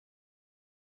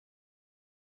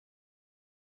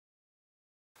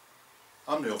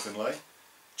I'm Neil Findlay,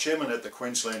 Chairman at the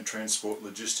Queensland Transport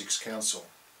Logistics Council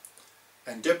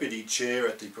and Deputy Chair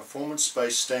at the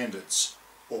Performance-Based Standards,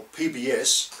 or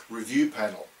PBS, Review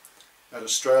Panel at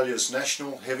Australia's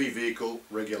National Heavy Vehicle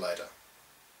Regulator.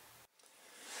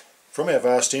 From our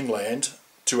vast inland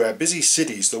to our busy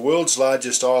cities, the world's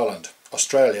largest island,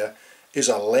 Australia, is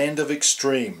a land of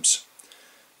extremes,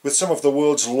 with some of the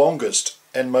world's longest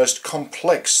and most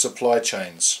complex supply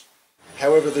chains.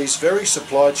 However, these very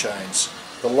supply chains,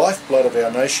 the lifeblood of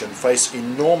our nation, face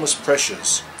enormous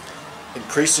pressures.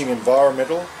 Increasing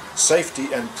environmental, safety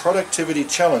and productivity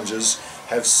challenges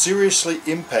have seriously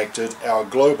impacted our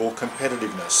global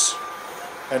competitiveness.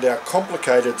 And our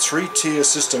complicated three-tier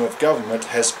system of government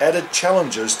has added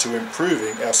challenges to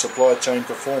improving our supply chain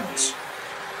performance.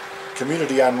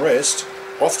 Community unrest,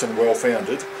 often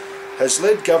well-founded, has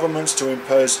led governments to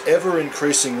impose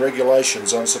ever-increasing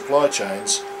regulations on supply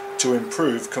chains to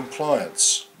improve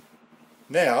compliance.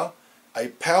 Now, a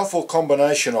powerful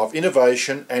combination of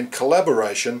innovation and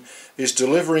collaboration is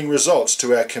delivering results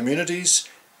to our communities,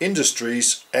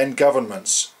 industries and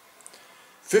governments.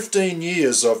 15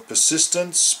 years of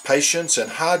persistence, patience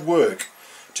and hard work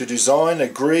to design,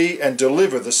 agree and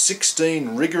deliver the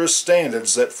 16 rigorous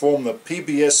standards that form the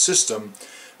PBS system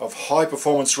of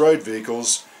high-performance road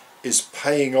vehicles is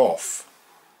paying off.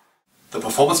 The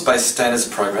Performance-Based Standards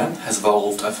program has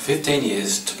evolved over 15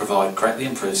 years to provide greatly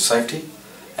improved safety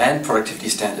and productivity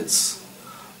standards.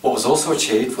 What was also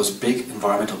achieved was big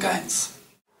environmental gains.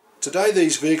 Today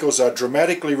these vehicles are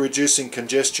dramatically reducing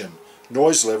congestion,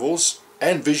 noise levels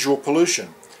and visual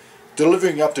pollution,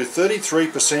 delivering up to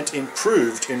 33%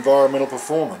 improved environmental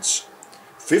performance,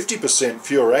 50%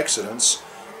 fewer accidents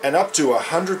and up to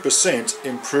 100%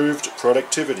 improved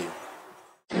productivity.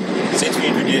 Since we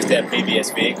introduced our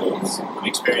PBS vehicles, we've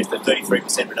experienced a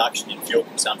 33% reduction in fuel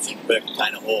consumption per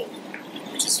container hauled,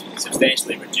 which has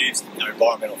substantially reduced our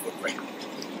environmental footprint.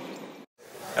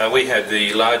 We have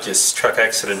the largest truck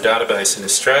accident database in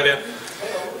Australia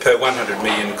per 100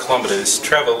 million kilometres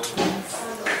travelled.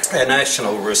 Our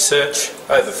national research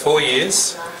over 4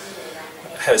 years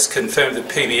has confirmed that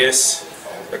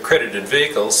PBS accredited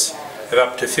vehicles have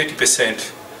up to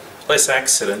 50% less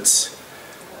accidents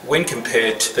when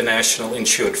compared to the national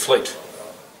insured fleet.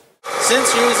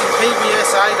 Since using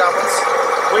PBS A-doubles,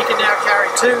 we can now carry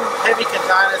 2 heavy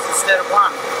containers instead of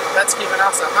 1. That's given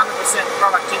us a 100%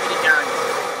 productivity gain.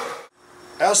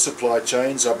 Our supply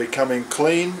chains are becoming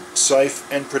clean,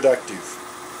 safe and productive.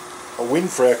 A win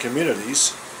for our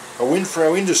communities, a win for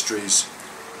our industries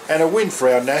and a win for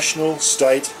our national,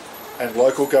 state and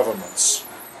local governments.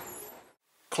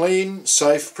 Clean,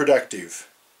 safe, productive.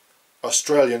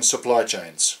 Australian supply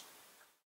chains.